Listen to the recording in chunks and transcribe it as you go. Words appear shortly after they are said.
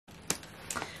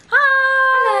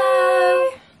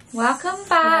Welcome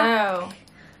back. Oh.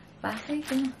 Back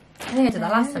again. I think I did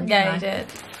that last time. Yeah, you did.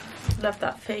 Love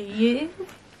that for you.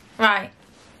 Right.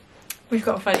 We've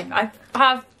got a funny.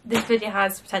 This video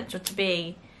has potential to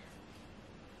be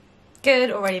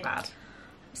good or really bad.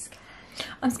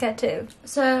 I'm scared too.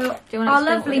 So our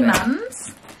lovely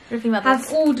mums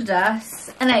have ordered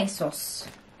us an ASOS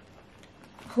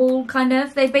haul, kind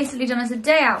of. They've basically done us a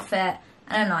day outfit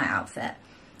and a night outfit.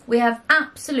 We have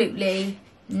absolutely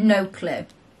no clue.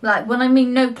 Like, when I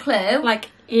mean no clue, like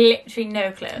literally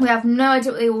no clue. We have no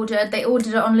idea what they ordered. They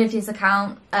ordered it on Lydia's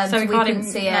account, so we couldn't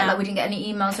see it. No. Like, we didn't get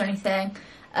any emails or anything.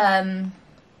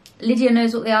 Lydia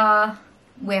knows what they are.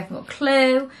 We haven't got a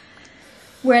clue.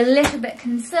 We're a little bit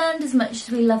concerned, as much as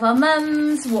we love our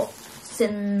mums. What's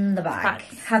in the bag?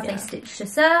 Have they stitched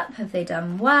us up? Have they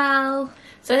done well?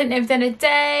 So I think they've done a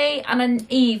day and an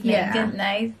evening, didn't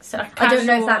they? So I don't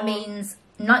know if that means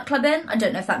nightclubbing. I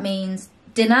don't know if that means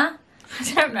dinner. I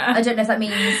don't know. I don't know if that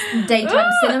means daytime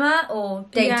cinema or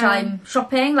daytime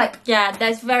shopping. Like, yeah,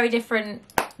 there's very different.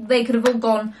 They could have all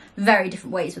gone very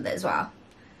different ways with it as well.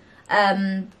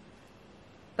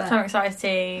 But so I'm excited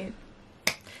to.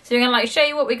 So we're gonna like show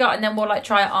you what we got, and then we'll like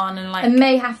try it on and like. I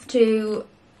may have to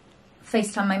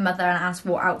FaceTime my mother and ask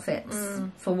what outfits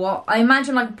for what. I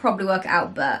imagine I could probably work it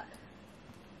out, but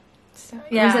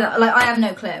yeah, like I have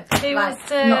no clue. Who like, wants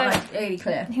to? Not like really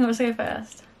clear. Who wants to go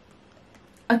first?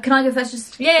 Can I go first?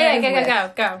 Just go.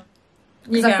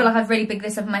 Because I feel like I've really big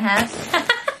this up in my head.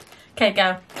 Okay,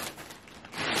 go.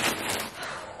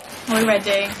 Are we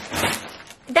ready?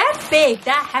 They're big.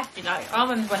 They're hefty. Like our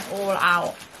ones went all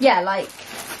out. Yeah, like.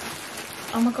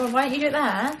 Oh my god! Why don't you do it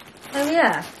there? Oh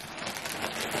yeah.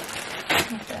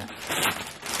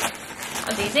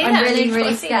 That's easy. I'm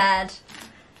really scared.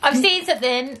 I've seen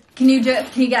something. Can you do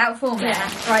it? Can you get out for me?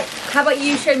 Yeah. Right. How about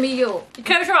you show me your?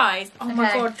 Close your eyes. Oh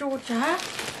my god, Georgia.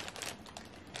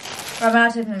 Right, I'm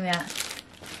not opening them yet.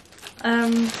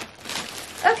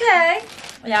 Okay.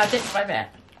 Yeah, I did survive it.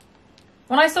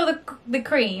 When I saw the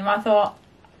cream, I thought,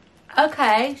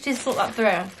 okay, she's thought that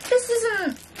through. This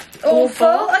isn't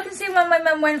awful. I can see where my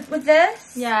mum went with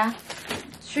this. Yeah.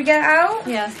 Should we get it out?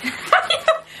 Yes.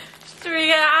 Should we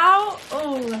get it out?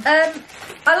 Oh.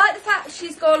 I like the fact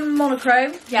she's gone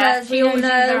monochrome. Yeah, we all know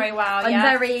very well.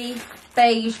 I'm very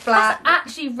beige, black. That's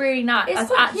actually really nice. It's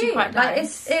That's actually cute. quite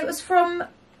nice. Like it was from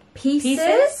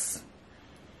Pieces,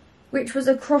 which was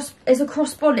a cross. It's a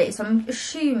crossbody, so I'm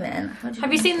assuming.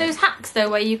 Have you seen those hacks though,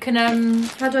 where you can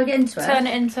How do I get into it? Turn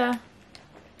it into. Am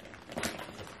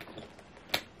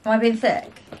I being thick?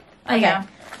 Oh yeah.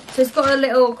 So it's got a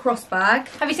little cross bag.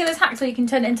 Have you seen those hacks where you can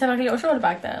turn it into like a little shoulder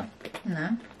bag though?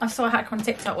 No. I saw a hack on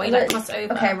TikTok where you like cross it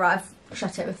over. Okay, right, I've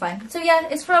shut it, we're fine. So yeah,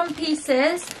 it's from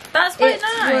Pieces. That's quite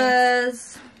nice. It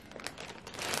was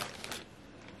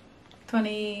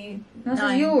 29. That's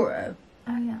a euro.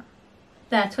 Oh yeah.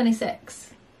 There,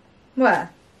 26.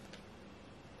 Where?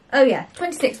 Oh yeah,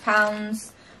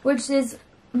 £26, which is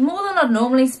more than I'd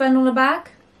normally spend on a bag.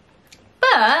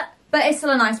 But it's still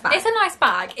a nice bag. It's a nice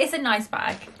bag. It's a nice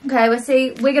bag. Okay, we'll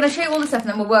see. We're going to show you all the stuff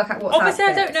and then we'll work out what's Obviously,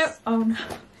 I don't know. Oh no.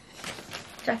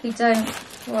 Jackie, don't.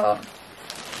 What?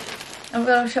 I'm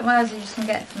going to shut my eyes. You're just going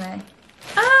to get it for me.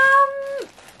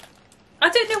 I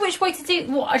don't know which way to do.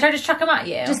 What? Should I just chuck them at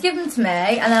you? Just give them to me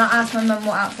and then I'll ask my mum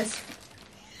what outfits.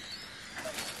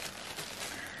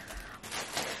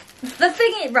 The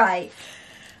thing is, right.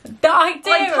 The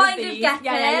idea I kind of these, get it.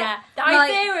 yeah. The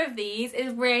idea of these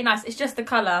is really nice. It's just the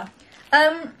colour.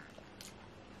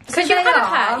 Because you had a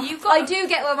pair. I do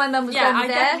get where my mum was going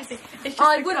with this.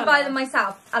 I wouldn't buy them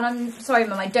myself, and I'm sorry,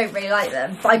 mum, I don't really like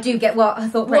them. But I do get what her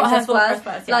thought process was.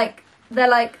 Like they're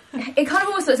like, it kind of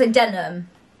almost looks like denim.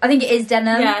 I think it is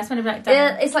denim. Yeah, it's kind of like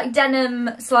denim. It's like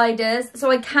denim sliders,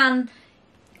 so I can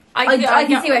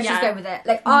see where she's going with it.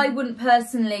 Like, I wouldn't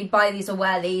personally buy these or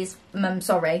wear these. Mum,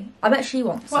 sorry. I bet she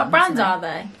wants some. What brand are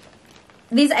they?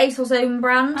 These are ASOS own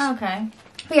brand. Oh, okay.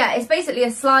 But yeah, it's basically a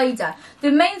slider.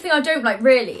 The main thing I don't like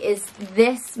really is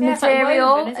this material,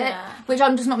 like woven, isn't it? which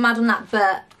I'm just not mad on that,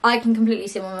 but I can completely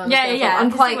see what my mum's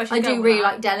going for. I do really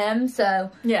like denim,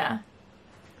 so yeah.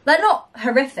 They're not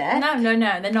horrific. No,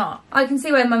 they're not. I can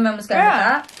see where my mum was going with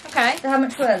that. Okay. So how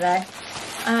much were they?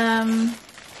 I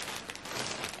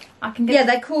can get. Yeah,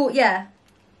 they're cool. Yeah.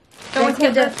 Go and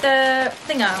get the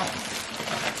thing out.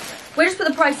 We'll just put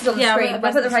the prices on the screen.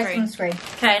 We'll put the prices on the screen.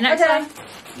 Okay, next one.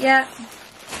 Yeah.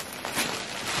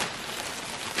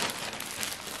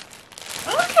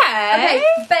 Okay,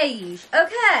 beige.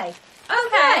 Okay.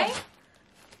 I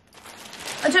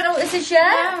don't know what this is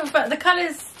yet. No, but the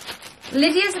colours.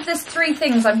 Lydia's of there's 3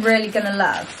 things I'm really gonna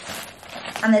love,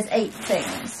 and there's 8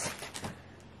 things.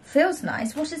 Feels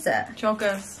nice. What is it?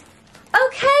 Joggers.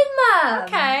 Okay, Mum.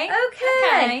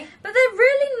 Okay. But they're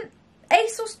really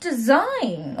ASOS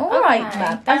design. All right,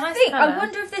 Mum. I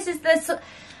wonder if this is the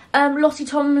Lottie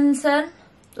Tomlinson.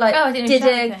 Like, did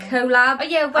a collab. Oh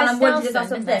yeah, Wes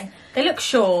Nelson, they look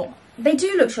short. They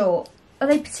do look short. Are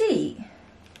they petite?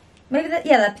 Maybe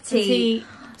they're petite.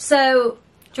 So,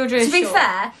 Georgia is to be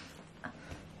fair,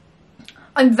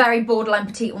 I'm very borderline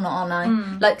petite or not, aren't I?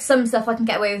 Like, some stuff I can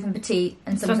get away with in petite,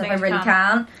 and some stuff I really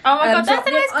can't. Oh my god, that's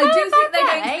a nice I do think they're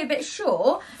going to be a bit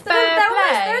short. They're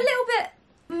a little bit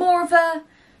more of a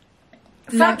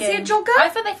fancier jogger. I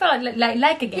thought they felt like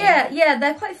leggings. Yeah,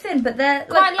 they're quite thin, but they're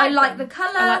like, I like the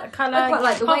colour. I quite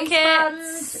like the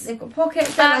waistbands. They've got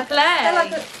pockets. They're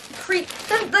like a cream.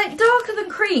 They're like darker than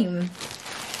cream.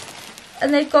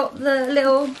 And they've got the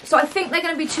little. So I think they're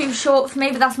going to be too short. So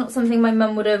maybe that's not something my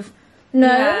mum would have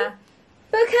known. Yeah.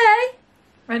 Okay.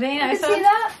 Ready? You can see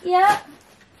that? Yeah.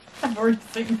 I've already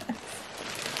seen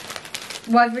this.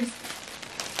 Well, I've already.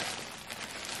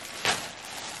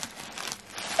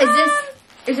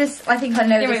 Is this? I think I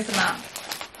know this. From that.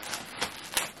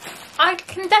 I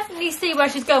can definitely see where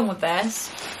she's going with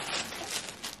this.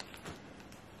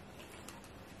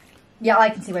 Yeah,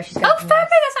 I can see where she's going. Oh, fair play,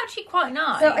 that's actually quite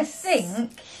nice. So I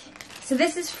think,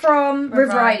 this is from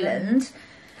River Island,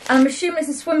 and I'm assuming it's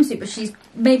a swimsuit, but she's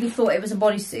maybe thought it was a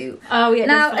bodysuit. Oh yeah.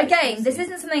 Now again, this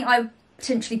isn't something I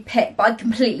potentially picked, but I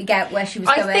completely get where she was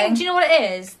going. I think, do you know what it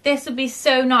is? This would be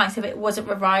so nice if it wasn't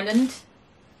River Island.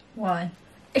 Why?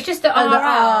 It's just the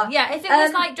R. Yeah, if it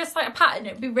was just like a pattern,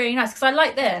 it'd be really nice, because I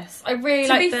like this. I really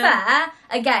like this. To be fair,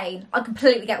 again, I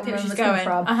completely get where she's coming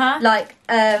from. Like,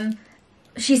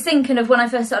 she's thinking of when I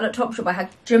first started at Topshop,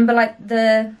 do you remember like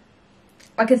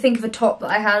I could think of a top that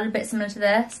I had a bit similar to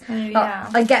this. Oh, yeah.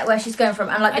 I get where she's going from,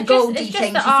 and like the goldie chain.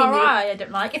 It's just the RI I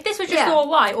don't like. If this was just all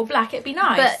white or black, it'd be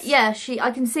nice. But yeah,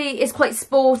 I can see it's quite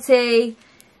sporty.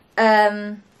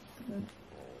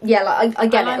 Yeah, like I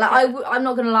get it. Like I'm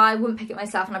not gonna lie, I wouldn't pick it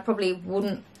myself, and I probably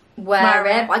wouldn't wear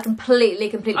it. But I completely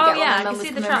get where my mum was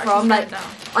coming from. Like,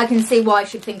 I can see why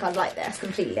she'd think I'd like this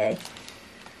completely.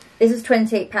 This is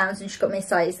 £28, and she got me a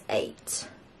size 8.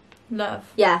 Love.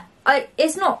 Yeah,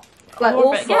 it's not like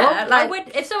awful. Yeah, like, I would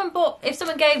if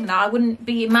someone gave me that, I wouldn't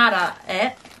be mad at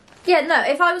it. Yeah, no.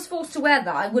 If I was forced to wear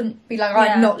that, I wouldn't be like,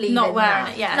 I'm not leaving. Not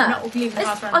wearing it. Yeah, no. Not leaving the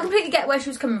house. I completely get where she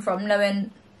was coming from, knowing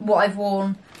what I've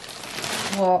worn.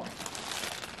 What?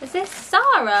 Is this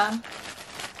Zara?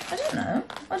 I don't know.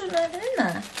 I don't know anything in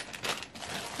there.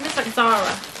 It looks like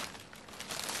Zara.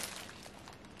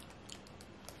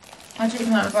 I don't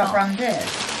even know what brand it is.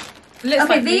 Looks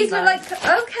okay, like these look like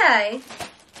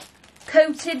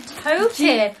coated.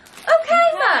 Okay,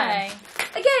 then.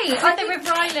 Again, I think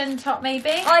River Island top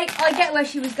maybe. I get where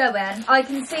she was going. I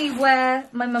can see where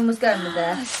my mum was going with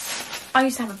this. I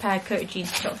used to have a pair of coated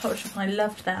jeans from Topshop, and I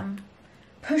loved them.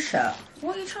 Push up.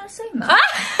 What are you trying to say, Mum?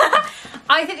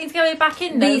 I think these are going back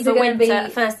in these for winter.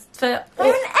 They're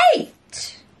an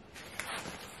 8.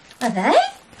 Are they?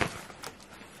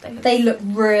 They look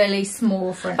really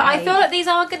small for an 8. But I feel like these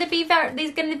are going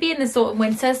to be in the sort of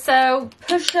winter. So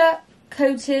push up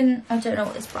coating. I don't know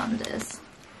what this brand is.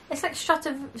 It's like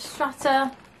Strata.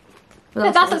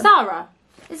 No, that's a Zara.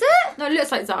 Is it? No, it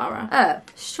looks like Zara. Oh.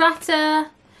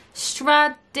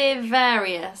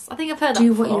 Stradivarius. I think I've heard that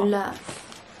before. Do what you love.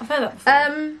 I've heard that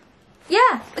before.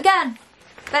 Yeah, again,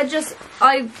 they're just,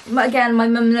 my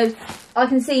mum knows, I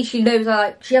can see she knows,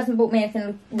 she hasn't bought me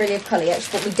anything really of colour yet,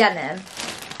 she bought me denim.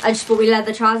 I just bought me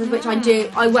leather trousers, which I do,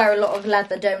 I wear a lot of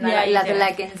leather, don't I, like leather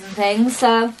leggings and things,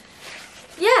 so,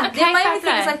 yeah. Okay, my only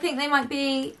thing is I think they might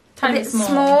be a bit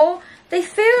small. They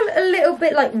feel a little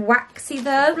bit like waxy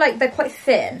though, like they're quite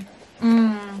thin.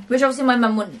 Which obviously my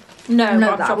mum wouldn't know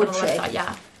that, would she?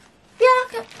 Yeah.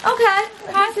 Yeah, okay.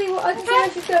 I can see where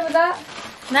she's going with that.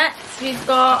 Next, we've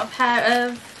got a pair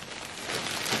of...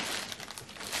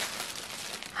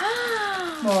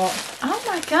 What? Oh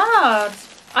my god.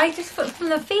 I just put from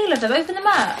the feel of them, open them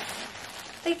up.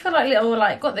 They feel like little,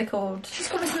 what are they called? She's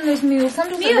got me some of those mule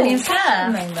sandals. Mules, at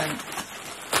the moment.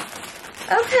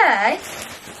 Okay.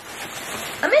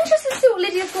 I'm interested to see what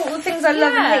Lydia thought of the things I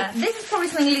love and hate. This is probably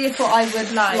something Lydia thought I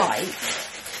would like.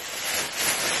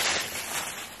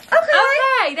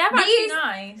 Okay, they're actually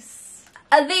nice.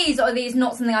 Are these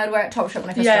not something I would wear at Topshop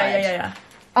when I first started? Yeah.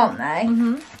 Aren't they?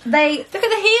 They look at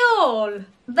the heel.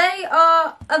 They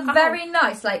are very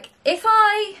nice. Like if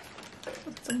I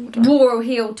wore a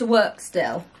heel to work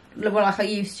still, like I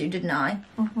used to, didn't I?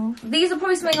 These are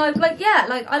probably something I like. Yeah,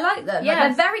 like I like them. Yeah,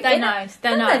 like, they're nice.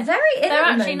 They're nice. They're very. They're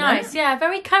actually nice. Yeah,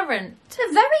 very current.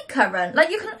 They're very current. Like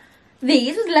you can.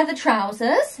 These with leather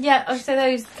trousers. Yeah, so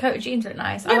those coated jeans look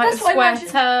nice. Yeah, I like that's the square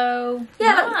toe.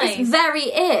 Yeah, nice. like, it's very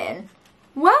in.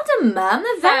 Well done, Mum.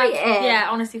 They're very in. Yeah,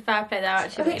 honestly, fair play. They're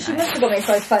actually I think she really must have got me a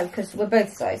size 5 because we're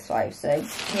both size 5, so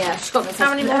yeah, she's got me a size 5.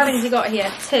 How many more things you got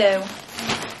here? 2.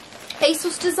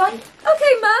 ASOS design.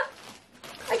 Okay, Mum.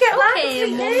 I get that.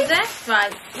 Okay, this.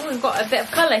 Right. Oh, we've got a bit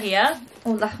of colour here.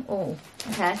 Oh,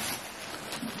 okay.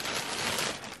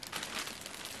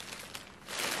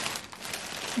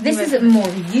 This is a more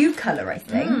you colour, I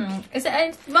think. Is it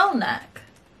a roll neck?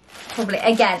 Probably.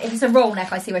 Again, if it's a roll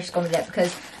neck, I see where she's gone with it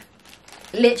because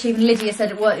literally, Lydia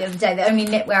said at work the other day, the only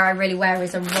knitwear I really wear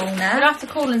is a roll neck. We'll have to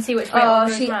call and see which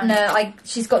way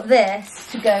she's got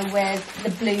this to go with the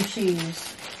blue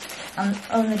shoes. And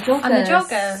the joggers. And the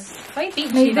joggers. Very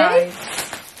beachy, maybe? guys.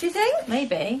 Do you think?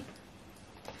 Maybe.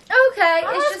 Okay,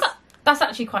 it's just... That's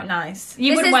actually quite nice.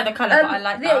 You wouldn't wear the colour, but I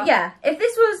like that. Yeah, if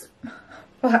this was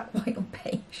white or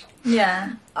beige,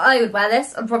 yeah, I would wear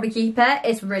this. I'd probably keep it.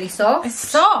 It's really soft. It's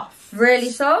soft. Really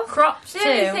soft. Cropped too.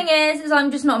 The only thing is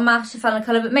I'm just not a massive fan of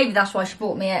colour, but maybe that's why she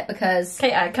bought me it, because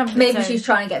maybe she's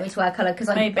trying to get me to wear colour, because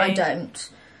I don't.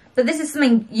 But this is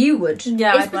something you would.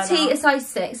 Yeah, it's petite, a size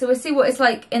 6, so we'll see what it's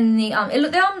like in the arm.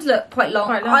 The arms look quite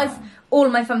long. All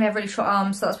of my family have really short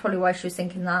arms, so that's probably why she was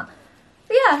thinking that.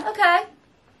 But yeah, okay.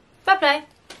 Fair play.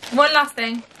 One last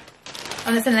thing,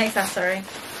 and it's an accessory.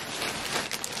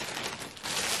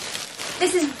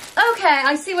 This is okay.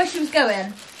 I see where she was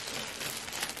going.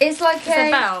 It's like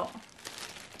a belt.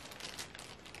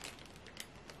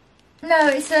 No,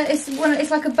 it's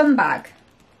like a bum bag,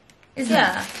 isn't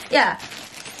it? Yeah.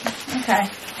 Okay.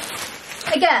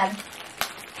 Again,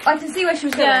 I can see where she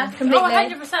was going. Completely. Oh,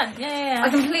 100%. Yeah. I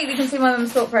completely can see my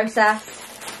mum's thought process.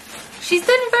 She's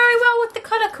done very well with the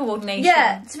colour coordination.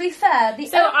 Yeah, to be fair, the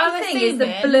only thing is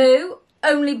the blue,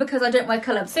 only because I don't wear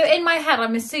colour. So in my head,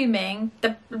 I'm assuming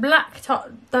the black top,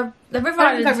 the River Island top.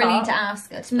 I don't think I really need to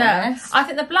ask her, to be honest. I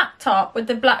think the black top with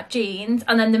the black jeans,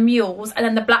 and then the mules, and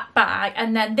then the black bag,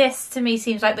 and then this to me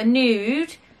seems like the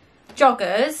nude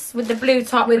joggers with the blue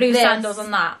top, with blue sandals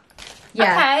on that.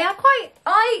 Yeah.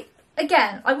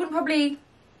 Okay, I wouldn't probably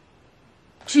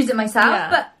choose it myself,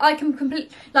 but I can completely,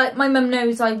 like, my mum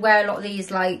knows I wear a lot of these,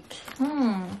 like...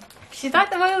 She's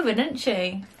like the woven, isn't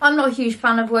she? I'm not a huge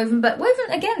fan of woven, but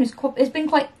woven, again, it's been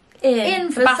quite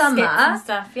in for summer. And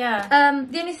stuff, yeah.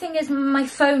 The only thing is my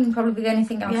phone probably the only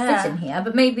thing I'll fit in here,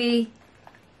 but maybe...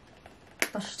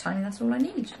 That's just tiny, that's all I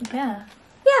need. Yeah.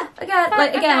 Yeah, again,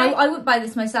 I wouldn't buy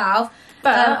this myself,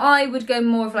 but I would go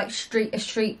more of like a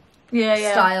street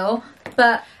style.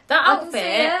 But that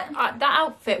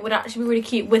outfit would actually be really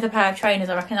cute with a pair of trainers,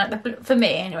 I reckon. Like for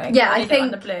me, anyway. Yeah, I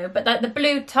think the blue, but like the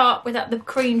blue top with the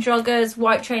cream joggers,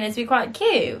 white trainers would be quite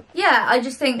cute. Yeah, I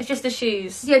just think it's just the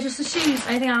shoes. Yeah, just the shoes.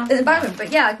 Anything else? In the background,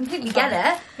 but yeah, I completely get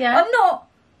it. Yeah, I'm not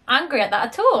angry at that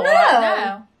at all.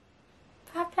 No.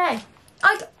 Fair play.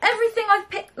 Everything I've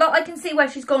picked, like I can see where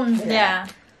she's gone with it,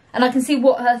 and I can see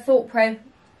what her thought process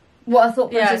was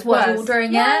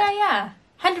ordering it. Yeah.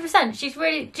 100%. She's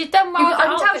done well. I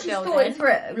can tell she's thought it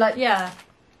through. Like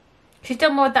she's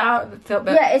done more with the outfit.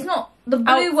 Yeah, it's not the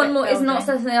blue one. Is not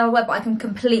something I wear, but I can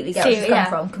completely get where she's come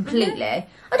from. Completely. I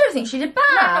don't think she did bad.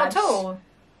 No, not at all.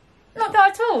 Not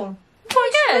at all.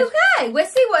 Quite good. Okay, we'll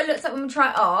see what it looks like when we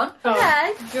try it on. Oh.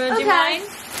 Okay. Do you want to do mine?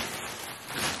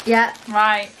 Yeah.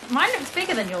 Right. Mine looks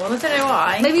bigger than yours. I don't know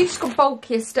why. Maybe you've just got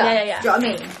bulkier stuff. Yeah. Do you know what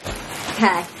I mean?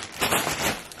 Okay.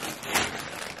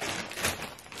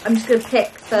 I'm just going to pick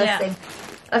first thing.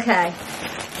 Okay.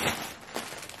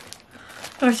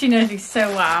 Oh, she knows me so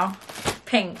well.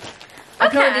 Pink. I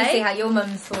can already see how your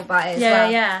mum's thought about it as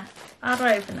well. Yeah. How do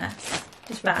I open this?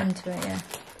 Just back into it, yeah.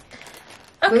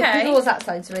 Okay. The door's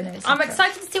outside, so we know. I'm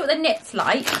excited to see what the knit's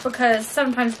like, because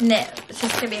sometimes knit it's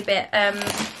just going to be a bit...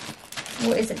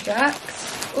 What is it,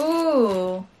 Jacks?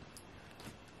 Ooh.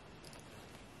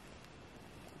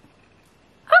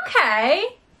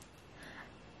 Okay.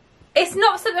 It's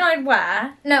not something I'd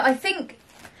wear. No, I think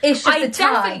it's just a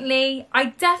tie. I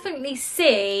definitely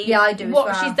see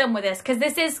what she's done with this, because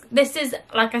this is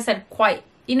like I said, quite,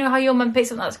 you know how your mum picks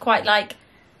something that's quite like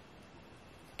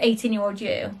 18-year-old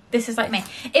you. This is like me.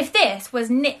 If this was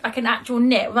knit, like an actual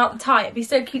knit without the tie, it'd be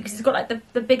so cute, because it's got like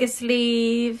the bigger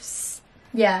sleeves.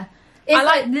 Yeah.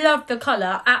 I love the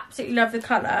colour. Absolutely love the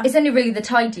colour. It's only really the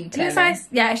tie detail.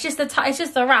 Yeah, it's just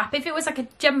the wrap. If it was like a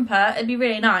jumper, it'd be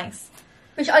really nice.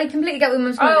 Which I completely get with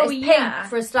mum's colour. It's pink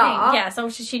for a start. Pink, yeah, so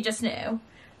she just knew.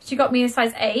 She got me a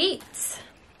size 8.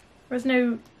 There's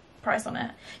no price on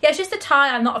it. Yeah, it's just a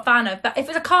tie I'm not a fan of. But if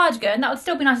it's a cardigan, that would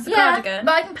still be nice as a cardigan.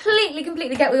 But I completely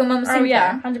get with your mum's thinking. Oh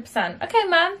yeah, 100%. Okay,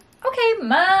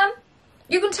 mum.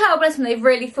 You can tell, bless them, they've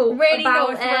really thought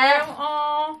about it.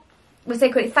 Aww. We'll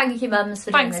say quickly, thank you, mums,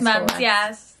 for doing this. Thanks, mums,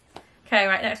 yes. Okay,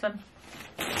 right, next one.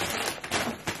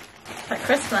 like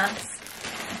Christmas.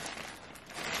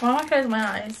 Why am I closing my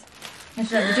eyes? I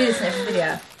don't know, we do this in every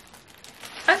video.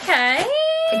 Okay.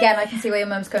 Again, I can see where your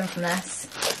mum's coming from this.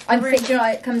 I'm thinking, you know,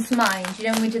 it comes to mind. You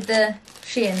know when we did the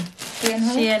Shein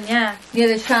haul? Shein, yeah. You know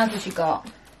those trousers you got?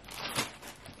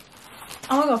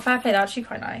 Oh my god, fair play, they're actually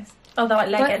quite nice. Oh, they're like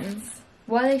leggings.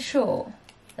 Why are they short?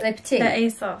 Are they petite? They're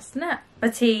ASOS, no?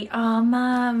 Petite. Oh,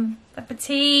 mum. They're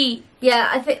petite. Yeah,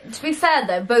 I think, to be fair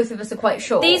though, both of us are quite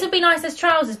short. These would be nice as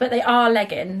trousers, but they are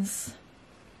leggings.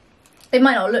 They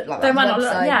might not look like that. They might not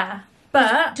look, yeah.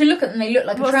 But to look at them, they look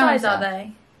like a trouser. What size are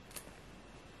they?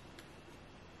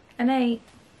 An 8.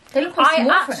 They look quite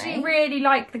small I for an actually 8. really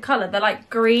like the colour. They're like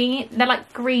green. They're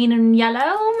like green and yellow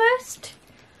almost.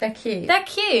 They're cute. They're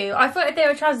cute. I thought if they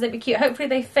were trousers, they'd be cute. Hopefully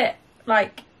they fit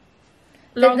like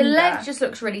longer. The leg just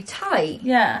looks really tight.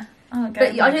 Yeah. Oh,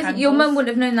 but I don't think your mum would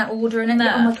have known that order and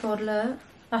no. Oh my god, look.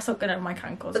 That's not good on my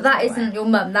ankles. But that isn't your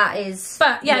mum. That is.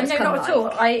 But yeah, no, not at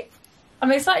all.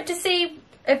 I'm excited to see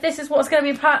if this is what's going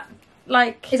to be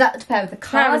like. Is that to pair with the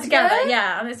cardigan? Together?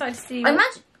 Yeah, I'm excited to see. I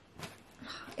imagine.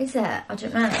 Is it? I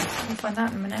don't know. We'll find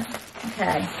out in a minute.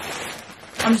 Okay.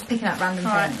 I'm just picking up random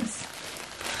things.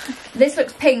 This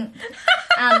looks pink.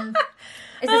 And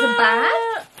is this a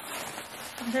bag?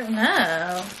 I don't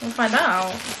know. We'll find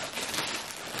out.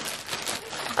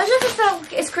 I don't know if I feel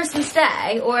like it's Christmas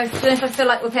Day or I don't know if I feel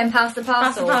like we're paying past the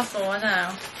parcel. Past the parcel, I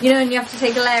know. You know, and you have to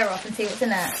take a layer off and see what's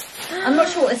in it. I'm not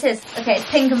sure what this is. Okay, it's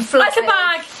pink and fluffy. It's a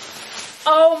bag!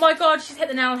 Oh my god, she's hit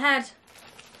the nail on the head.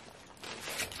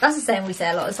 That's the same we say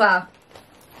a lot as well.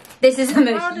 This is the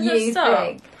most you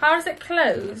thing. How does it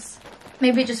close?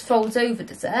 Maybe it just folds over,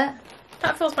 does it?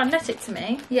 That feels magnetic to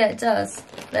me. Yeah, it does.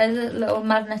 There's a little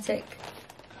magnetic.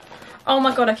 Oh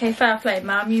my god, okay, fair play,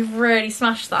 ma'am. You've really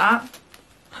smashed that.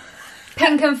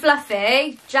 Pink and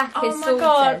fluffy. Jack is sorted. Oh my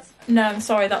god. No, I'm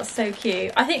sorry, that's so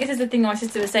cute. I think this is the thing my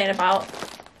sister was saying about.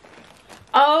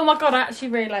 Oh my god, I actually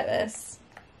really like this.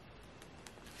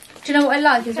 Do you know what I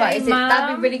like as well? Is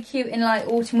that'd be really cute in like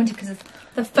autumn, winter because of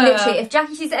the fur. Literally, if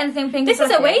Jackie sees anything pink, this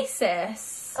and fluffy, is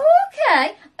Oasis. Oh,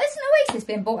 okay. Isn't Oasis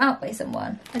being bought out by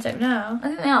someone? I don't know. I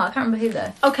think they are. I can't remember who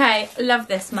though. Okay, love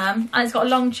this, mum. And it's got a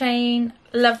long chain.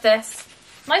 Love this.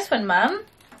 Nice one, mum.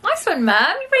 Nice one,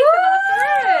 mum. You really put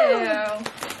that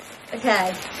through.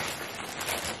 Okay.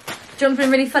 Do you want something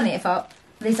really funny?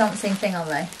 These aren't the same thing, are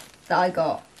they? That I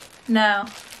got. No.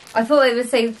 I thought they were the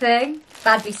same thing.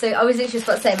 That'd be so. I was literally just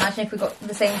about to say, imagine if we got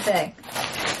the same thing.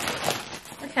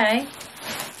 Okay.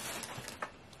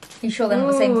 You sure they're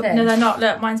not the same thing? No, they're not.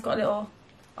 Look, mine's got a little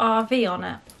RV on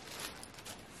it.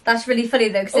 That's really funny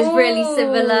though, because it's really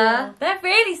similar. They're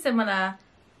really similar.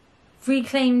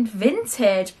 Reclaimed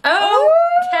vintage.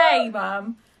 Okay,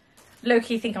 mum.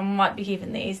 Low-key think I might be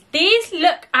keeping these. These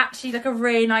look actually like a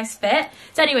really nice fit.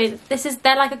 So anyway,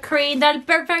 they're like a cream. They're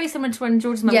very similar to when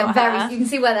George's mum got her. You can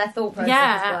see where their thought process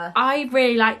were. I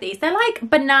really like these. They're like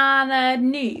banana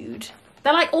nude.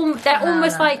 They're like almost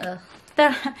like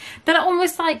they're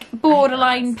almost like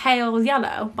borderline pale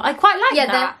yellow. But I quite like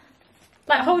that.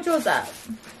 Like hold yours up.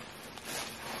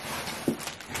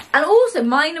 And also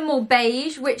mine are more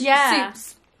beige, which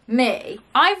suits me.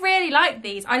 I really like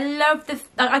these. I love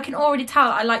I can already tell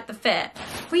I like the fit.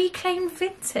 Reclaimed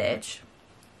vintage.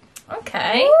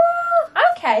 Okay.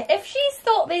 Ooh. Okay. If she's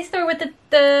thought these through with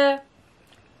the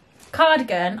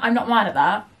cardigan, I'm not mad at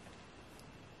that.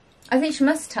 I think she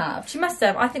must have. She must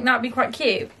have. I think that would be quite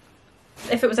cute.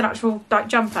 If it was an actual like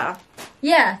jumper.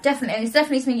 Yeah, definitely. And it's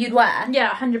definitely something you'd wear. Yeah,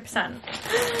 100%.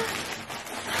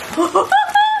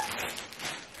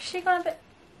 She got a bit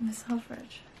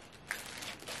selfish.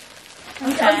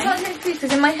 Okay. I'm starting to confused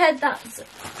because in my head that's.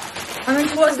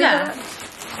 What's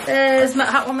left? There's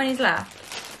how many's left?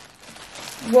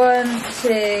 1,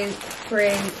 2, 3,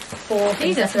 4.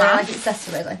 Jesus, like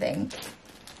accessories, I think.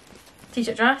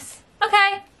 T-shirt dress.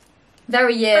 Okay.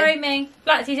 Very you. Very me.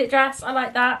 Black t-shirt dress. I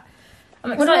like that.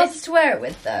 I'm excited. What else to wear it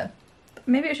with though?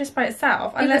 Maybe it's just by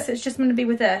itself. Unless it's just going to be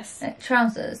with this.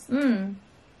 Trousers. Do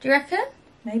you reckon?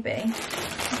 Maybe.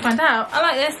 Let's find out. I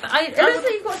like this. It looks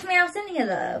like you've got something else in here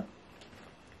though.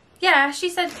 Yeah, she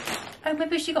said, oh,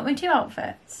 maybe she got me 2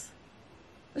 outfits.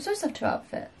 We're supposed to have 2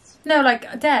 outfits. No, like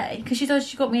a day. Because she thought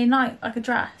she got me a night, like a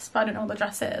dress. But I don't know what the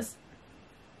dress is.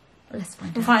 Let's find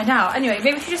out. We'll find out. Anyway,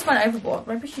 maybe she just went overboard.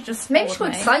 Maybe she just Maybe she got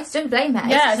excited. Don't blame her.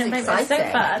 Yeah, don't blame her. It's so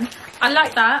fun. I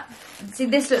like that. See,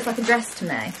 this looks like a dress to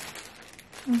me.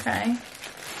 Okay.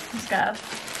 I'm scared.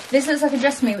 This looks like a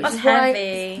dress to me, which That's is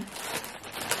heavy.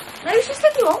 Maybe she's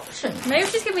giving you options. Maybe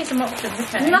she's giving me some options,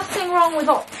 okay. Nothing wrong with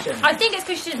options. I think it's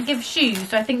because she didn't give shoes,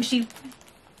 so I think she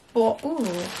bought... Ooh.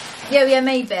 Yeah,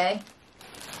 maybe.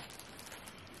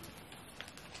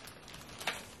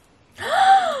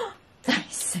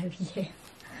 you.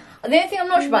 The only thing I'm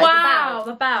not sure about is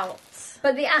the belt.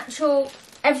 But the actual,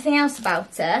 everything else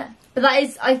about it. But that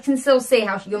is, I can still see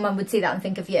how your mum would see that and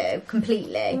think of you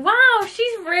completely. Wow,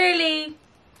 she really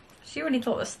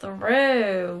thought this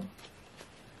through.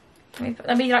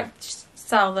 Let me like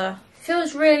sell the.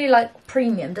 Feels really like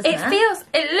premium, doesn't it?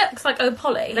 It looks like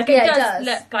Opoly. Like it does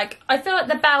look like. I feel like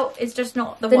the belt is just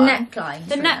not the one. Neckline.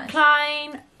 The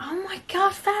neckline. Nice. Oh my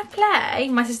god, fair play.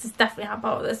 My sister's definitely had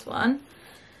part of this one.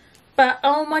 But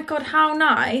oh my god, how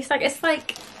nice! Like it's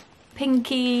like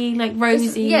pinky, like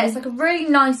rosy. Yeah, it's like a really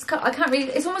nice cut. I can't really.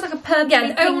 It's almost like a purple.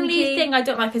 Yeah, the only thing I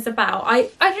don't like is the belt. I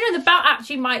don't know. The belt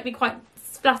actually might be quite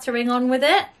splattering on with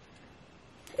it.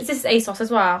 Is this ASOS as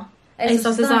well?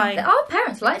 ASOS design. Our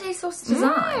parents liked ASOS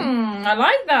design. I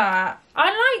like that.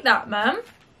 I like that, Mum.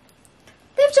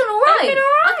 They've done alright. They've done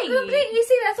alright. I completely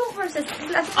see their thought process.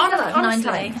 Honestly, 9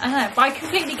 times. I know, but I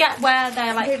completely get where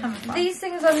they're like coming from. These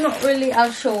things I'm not really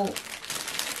as sure.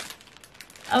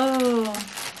 Oh,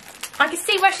 I can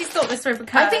see where she's thought this through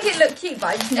because I think it looked cute, but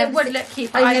I just never would look cute.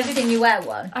 I've never seen you wear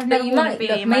one. I've never you worn might it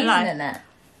look in my amazing life. in it.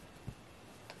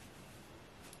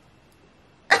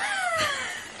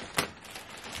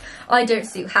 I don't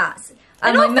suit hats.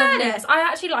 And in all fairness, I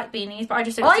actually like beanies, but I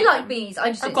just don't I like beanies.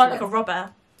 I just I've got like a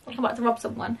robber. I'm about to rob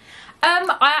someone.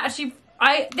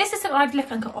 This is something I'd look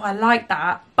and go, oh, I like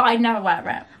that, but I'd never wear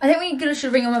it. I think we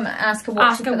should ring a mum and ask her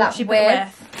what she put that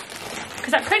with.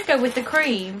 Because that could go with the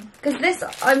cream. Because this,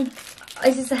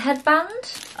 is this a headband?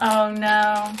 Oh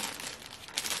no.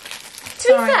 To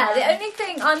be fair, the only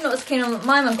thing I'm not as keen on that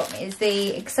my mum got me is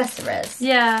the accessories.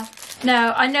 Yeah.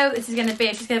 No, I know this is going to be,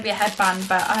 she's going to be a headband,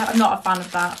 but I'm not a fan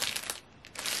of that.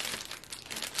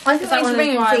 I think we should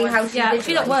ring her and see how she did.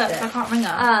 She's at work, so I can't ring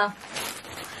her. Ah.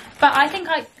 But I think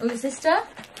your sister?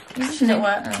 Your sister's at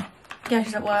work. Oh. Yeah,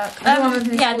 she's at work.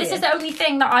 Yeah, this is the only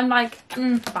thing that I'm like,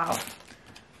 about.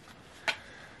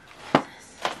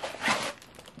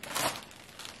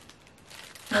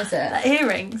 What's it? The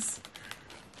earrings.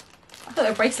 I thought they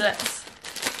were bracelets.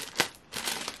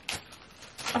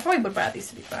 I probably would wear these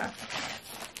to be fair.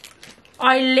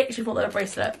 I literally thought they were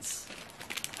bracelets.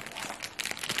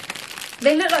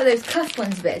 They look like those cuff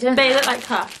ones a bit, don't they? They look like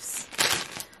cuffs.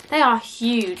 They are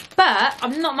huge, but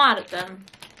I'm not mad at them.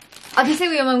 I can see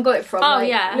where your mum got it from. Oh, like,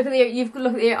 yeah. Look at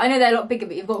the I know they're a lot bigger,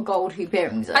 but you've got gold hoop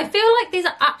earrings on. I feel like these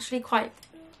are actually quite...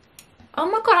 Oh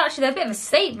my god, actually they're a bit of a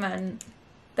statement.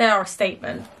 They are a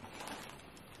statement.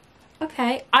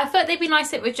 Okay. I thought they'd be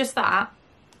nice it with just that.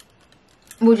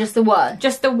 Well, just the one?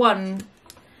 Just the one.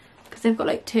 Because they've got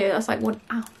like two. That's like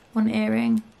one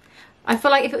earring. I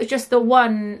feel like if it was just the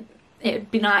one, it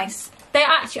would be nice. They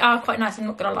actually are quite nice, I'm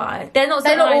not going to lie. They're not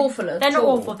awful at all. They're not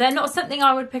awful. They're not something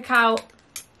I would pick out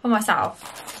for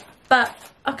myself. But,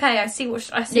 okay, I see what...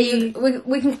 I see.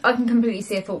 Yeah, I can completely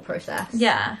see a thought process.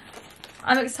 Yeah.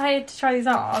 I'm excited to try these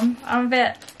on. I'm a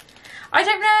bit... I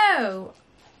don't know.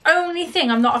 Only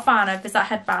thing I'm not a fan of is that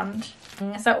headband.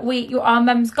 So our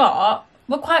mum's got...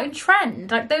 We're quite in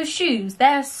trend. Like, those shoes,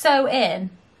 they're so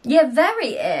in. Yeah,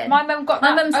 very in. My mum got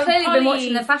My mum's clearly been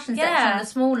watching the fashion section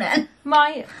this morning.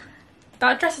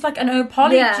 That dress is like an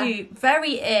Opoly dupe.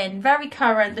 Very in, very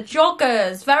current. The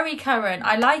joggers, very current.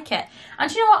 I like it. And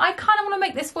do you know what? I kind of want to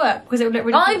make this work because it would look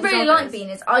really cool. I really like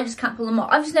beanies. I just can't pull them off.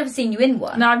 I've just never seen you in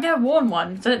one. No, I've never worn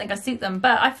one, so I don't think I suit them.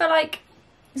 But I feel like...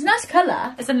 It's a nice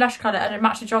colour. It's a lush colour and it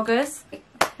matches joggers.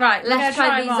 Right, let's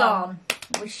try these on.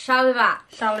 We shall be back.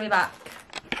 Shall we be back.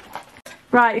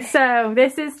 Right, so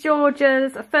this is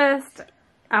Georgia's first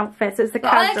outfit. So it's the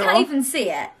casual. I can't even see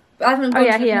it. I haven't gone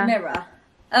to the mirror.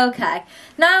 Okay.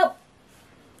 Now,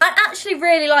 I actually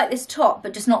really like this top,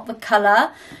 but just not the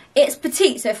colour. It's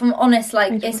petite, so if I'm honest,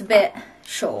 like, it's a bit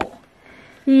short.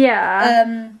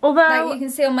 Yeah. Although... Like, you can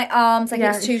see on my arms, like,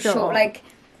 it's too short. Like,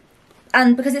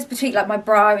 and because it's petite, like, my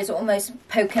bra is almost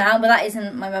poking out, but that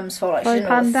isn't my mum's fault. Like, she didn't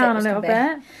know what the fit was gonna be. Down a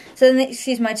little bit. So then,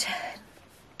 excuse my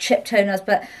chip toners,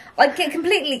 but I get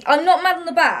completely... I'm not mad on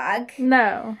the bag.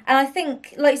 No. And I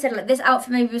think, like you said, like, this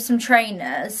outfit maybe with some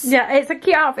trainers. Yeah, it's a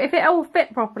cute outfit. If it all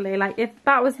fit properly, like, if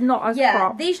that was not as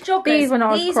crop. These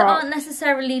joggers, these aren't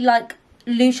necessarily, like,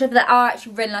 loose, but they are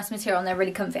actually really nice material and they're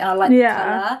really comfy and I like the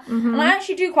colour. And I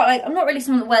actually do quite like... I'm not really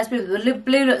someone that wears blue, but the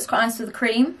blue looks quite nice with the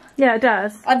cream. Yeah, it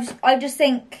does. I just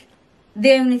think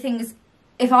the only thing is,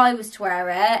 if I was to wear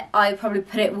it, I'd probably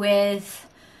put it with...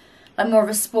 like more of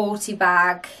a sporty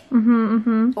bag,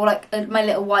 or like my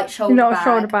little white shoulder bag,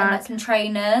 and like some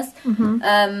trainers.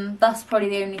 That's probably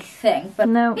the only thing. But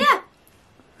no, yeah.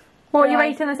 What are you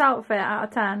rating this outfit out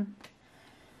of 10?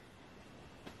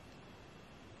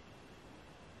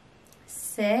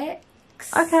 6.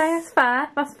 Okay, that's fair.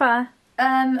 That's fair.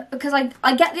 Because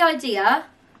I get the idea.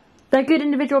 They're good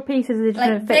individual pieces. They just Like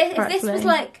don't fit if this was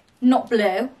like not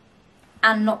blue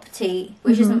and not petite,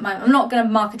 which isn't my, I'm not going to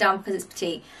mark it down because it's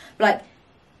petite, but like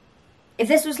if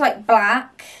this was like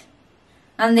black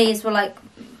and these were like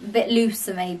a bit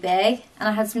looser maybe, and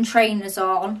I had some trainers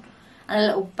on and a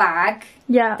little bag,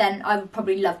 then I would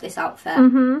probably love this outfit,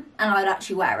 and I'd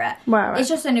actually wear it. It's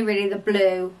just only really the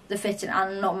blue, the fitting, and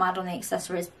I'm not mad on the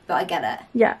accessories, but I get it.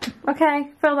 Yeah. Okay,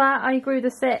 feel that. I agree with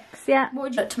the 6. Yeah. What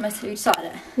would you look to myself? You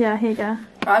decided it? Yeah, here you go.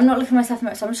 Right, I'm not looking at myself in the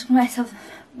mirror, so I'm just looking at myself.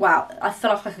 Wow, I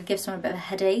feel like I could give someone a bit of a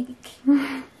headache.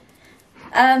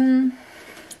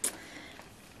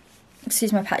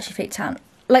 Excuse my patchy feet tan.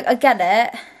 Like, I get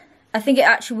it. I think it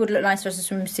actually would look nicer as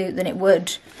a swimsuit than it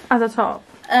would as a top.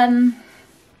 I'm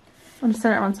just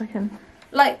turn it 1 second.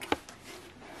 Like,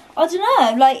 I don't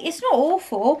know. Like, it's not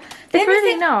awful. It's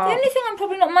really not. The only thing I'm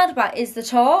probably not mad about is the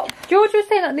top. George was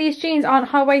saying that these jeans aren't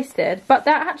high waisted, but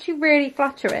they're actually really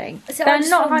flattering. So they're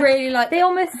not high, really like. They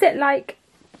almost sit like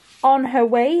on her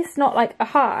waist, not like a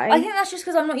high. I think that's just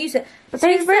because I'm not used to it. But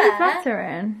they're really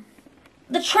flattering.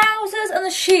 The trousers and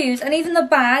the shoes and even the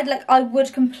bag, like I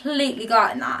would completely go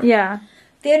out in that. Yeah.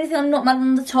 The only thing I'm not mad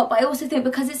on the top, but I also think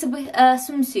because it's a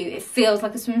swimsuit, it feels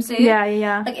like a swimsuit. Yeah,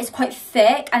 yeah. Like it's quite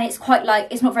thick and it's quite like,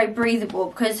 it's not very breathable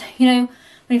because, you know,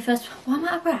 when you first, why am I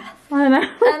out of breath? I don't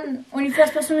know. When you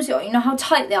first put a swimsuit on, you know how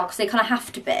tight they are because they kind of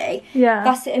have to be. Yeah.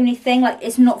 That's the only thing, like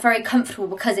it's not very comfortable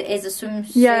because it is a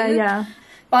swimsuit. Yeah, yeah.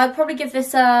 But I'd probably give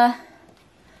this a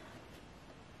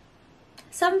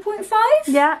 7.5.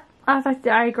 Yeah,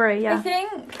 I agree, yeah. I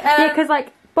think. Yeah, because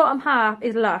like bottom half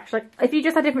is lush. Like if you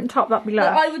just had a different top, that'd be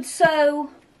lush. I would so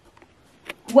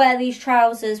wear these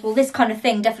trousers. Well, this kind of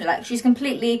thing definitely. Like she's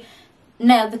completely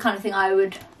nailed the kind of thing I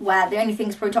would wear. The only thing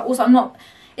is probably top. Also, I'm not.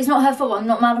 It's not her fault. I'm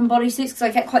not mad on bodysuits because I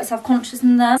get quite self-conscious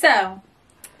in them. So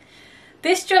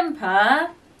this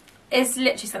jumper is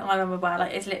literally something my mum would wear.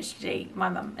 Like it's literally my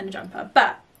mum in a jumper.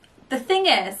 But the thing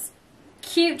is,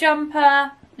 cute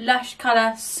jumper, lush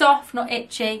colour, soft, not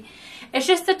itchy. It's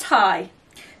just the tie.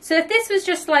 So if this was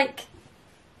just like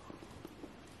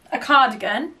a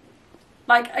cardigan,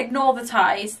 like ignore the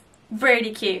ties,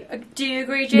 really cute. Do you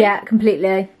agree, Jim? Yeah,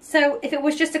 completely. So if it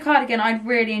was just a cardigan, I'd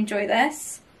really enjoy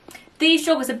this. These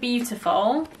joggers are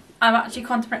beautiful. I'm actually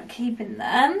contemplating keeping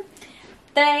them.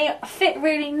 They fit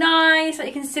really nice. Like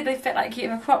you can see they fit like cute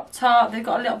in a crop top. They've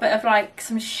got a little bit of like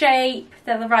some shape.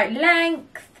 They're the right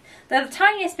length. They're the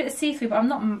tiniest bit of see-through, but I'm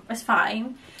not, it's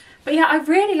fine. But yeah, I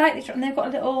really like this, and they've got a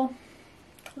little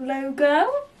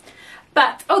logo.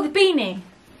 But, oh, the beanie.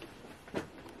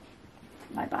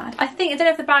 My bad. I think, I don't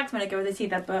know if the bag's going to go with this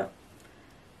either, but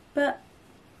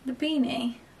the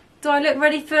beanie. Do I look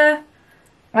ready for...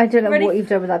 I don't know what you've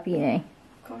done with that beanie.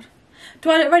 God.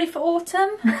 Do I look ready for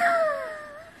autumn?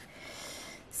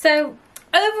 So,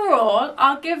 overall,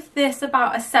 I'll give this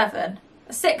about a 7.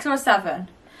 A 6 or a 7.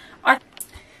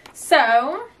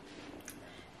 So,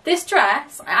 this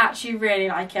dress, I actually really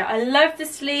like it. I love the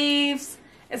sleeves.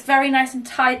 It's very nice and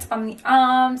tight on the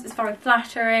arms. It's very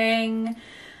flattering.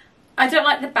 I don't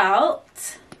like the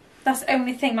belt. That's the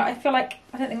only thing. Like, I feel like,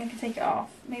 I don't think I can take it off.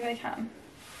 Maybe I can.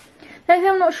 The only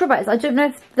thing I'm not sure about is I don't know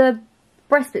if the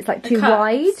breast bit's like too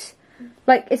wide.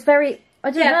 Like, it's very,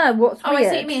 I don't know what's weird. Oh, I see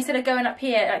what you mean. Instead of going up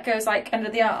here, it goes like under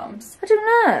the arms. I don't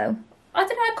know. I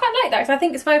don't know. I quite like that because I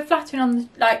think it's very flattering on the,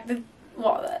 like the...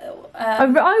 I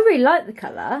really like the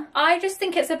colour. I just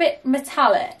think it's a bit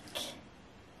metallic.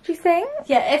 Do you think?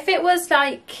 Yeah, if it was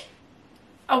like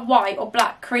a white or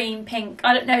black, cream, pink,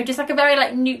 I don't know, just like a very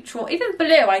like neutral, even blue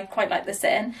I quite like this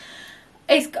in.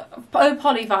 It's got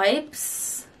poly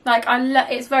vibes. Like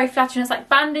it's very flattering, it's like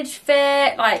bandage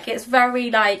fit, like it's very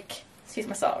like, excuse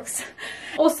my socks.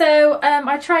 Also,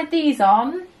 I tried these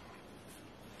on.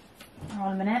 Hold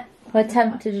on a minute. I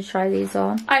attempted to try these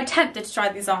on. I attempted to try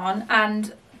these on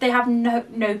and they have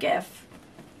no give.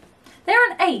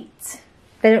 They're an 8.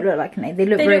 They don't look like an 8. They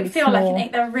look really small. They don't feel like an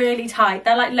 8. They're really tight.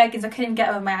 They're like leggings. I couldn't even get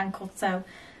over my ankle, so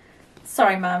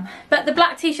sorry, Mum. But the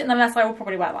black t-shirt nonetheless, I will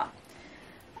probably wear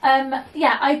that.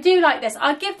 Yeah, I do like this.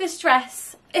 I'll give this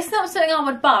dress, it's not something I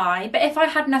would buy, but if I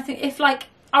had nothing, if like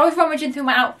I was rummaging through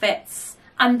my outfits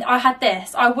and I had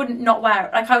this, I wouldn't not wear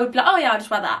it. Like I would be like, oh yeah, I'll just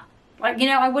wear that. Like, you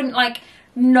know, I wouldn't like,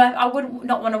 no, I would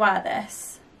not want to wear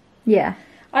this. Yeah.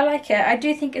 I like it. I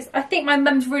do think it's, I think my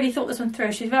mum's really thought this one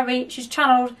through. She's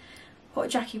channeled, what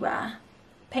would Jackie wear?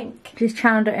 Pink. She's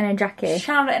channeled it in a Jackie. She's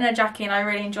channeled it in a Jackie and I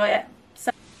really enjoy it.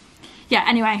 So, yeah,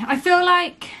 anyway, I feel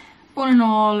like, all in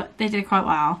all, they did quite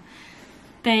well.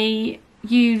 They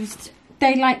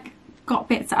like, got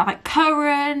bits that are like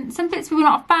current. Some bits we were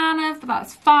not a fan of, but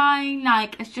that's fine.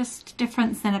 Like, it's just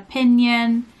difference in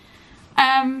opinion.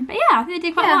 But yeah, I think they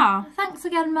did quite well. Thanks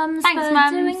again, mums, Thanks, for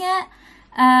mums. doing it.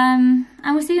 And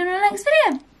we'll see you in the next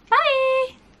video.